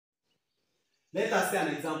Let us say an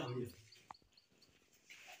example here.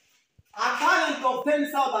 A current of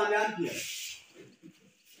 10,000 amperes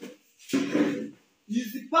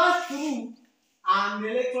is passed through an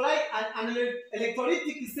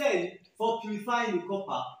electrolytic cell for purifying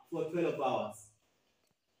copper for 12 hours.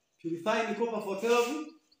 Purifying copper for 12.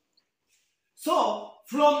 So,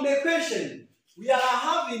 from the question, we are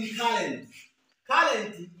having current.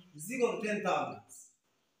 Current is equal to 10,000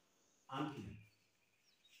 amperes.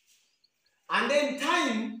 And then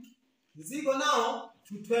time is equal now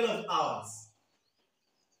to 12 hours.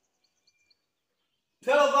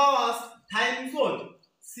 12 hours times what?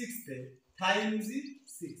 60 times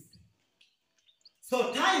 60.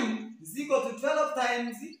 So time is equal to 12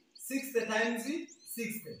 times 60 times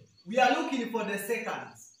 60. We are looking for the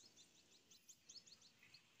seconds.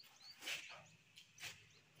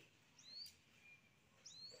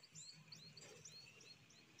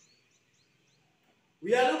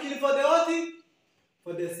 We are looking for the what?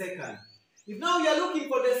 For the second. If now we are looking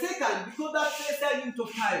for the second, because that's a unit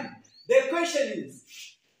of time, the question is,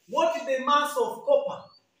 what is the mass of copper?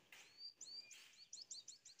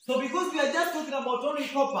 So because we are just talking about only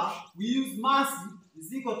copper, we use mass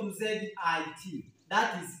is equal to ZIT.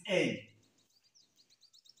 That is A.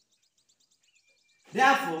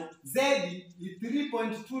 Therefore, Z is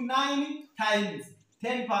 3.29 times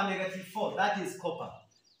 10 power negative 4. That is copper.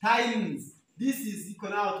 Times, this is equal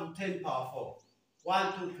now to 10 power 4.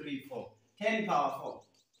 1, 2, 3, 4. 10 power 4.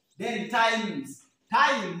 Then times,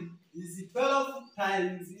 time is 12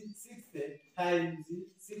 times 60 times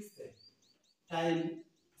 60. Times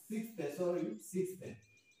 60.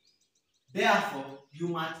 Therefore, you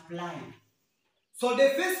multiply. So the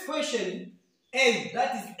first question, A,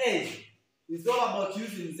 that is A, is all about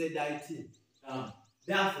using ZIT.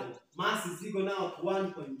 Therefore, mass is equal now to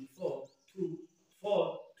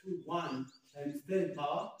 1.42421 times 10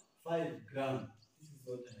 power 5 grams. This is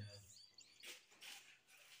what I have.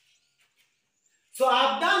 So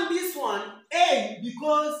I've done this one, A,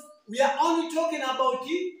 because we are only talking about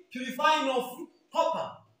the purifying of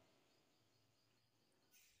copper.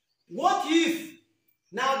 What if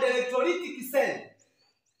now the electrolytic cell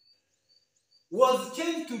was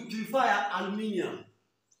changed to purify aluminium?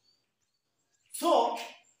 So,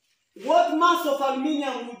 what mass of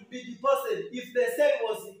aluminium would be deposited if the cell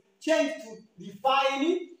was changed to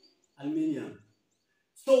refine aluminium?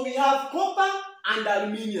 So we have copper and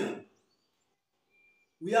aluminium.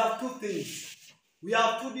 We have two things. We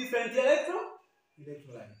have two different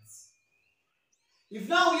electrolytes. If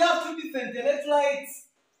now we have two different electrolytes,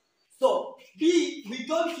 so B, we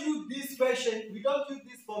don't use this question, we don't use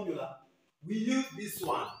this formula, we use this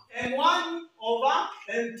one. M1 over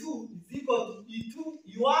M2 is equal to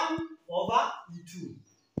E1 over E2.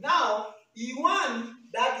 Now, E1,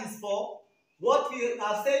 that is for what we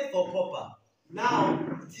have said for copper. Now,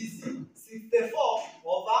 it is 64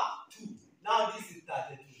 over 2. Now, this is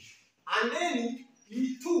 32. And then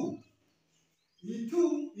E2,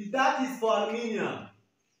 that is for aluminium.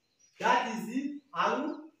 That is the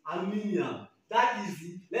aluminium. That is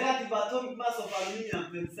the relative atomic mass of aluminium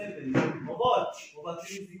 27 over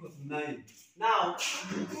 3 is equal to 9. Now,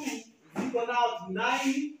 E2 is equal now to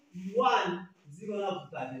 9, E1 is equal now to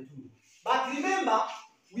 32. But remember,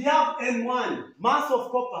 we have M1, mass of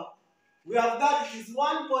copper. We have that it is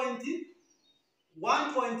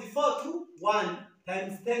 1.421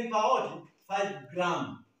 times 10 power 5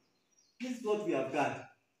 grams. This is what we have got.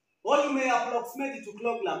 Or you may approximate it to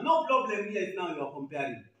kilogram. No problem here if now you are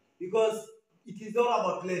comparing. Because it is all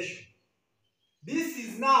about ratio. This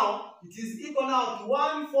is now, it is equal now to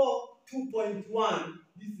 142.1.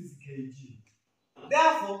 This is kg.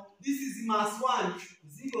 Therefore, this is mass 1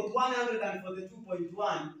 is equal to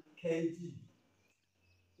 142.1 kg.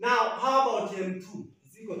 Now, how about M2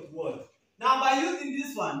 is equal to what? Now, by using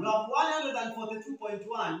this one, you have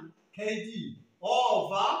 142.1 kg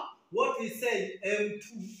over what we say M2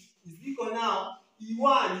 is equal now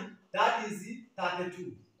E1, that is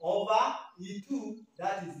 32, over E2,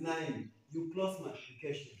 that is 9. You cross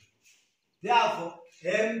multiplication. Therefore,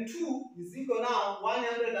 M2 is equal now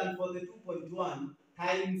 142.1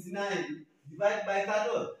 times 9 divided by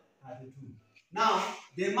 32. Now,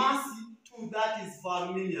 the mass 2, that is for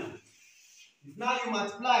aluminium. If now you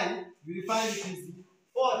multiply, you will find it is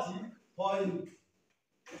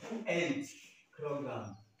 40.28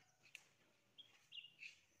 kilograms.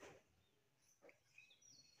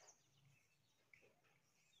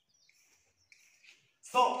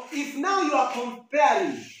 So, if now you are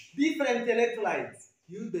comparing different electrolytes,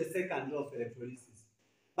 use the second law of electrolysis.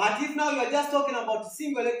 But if now you are just talking about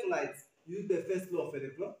single electrolytes, use the first law of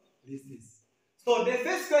electrolysis. So, the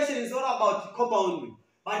first question is all about copper only.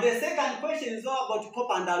 But the second question is all about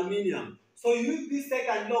copper and aluminium. So you use this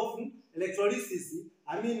second law of electrolysis,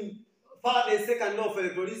 Faraday's second law of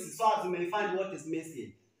electrolysis, so as you may find what is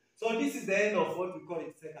missing. So this is the end of what we call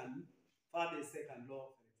it Faraday's second law.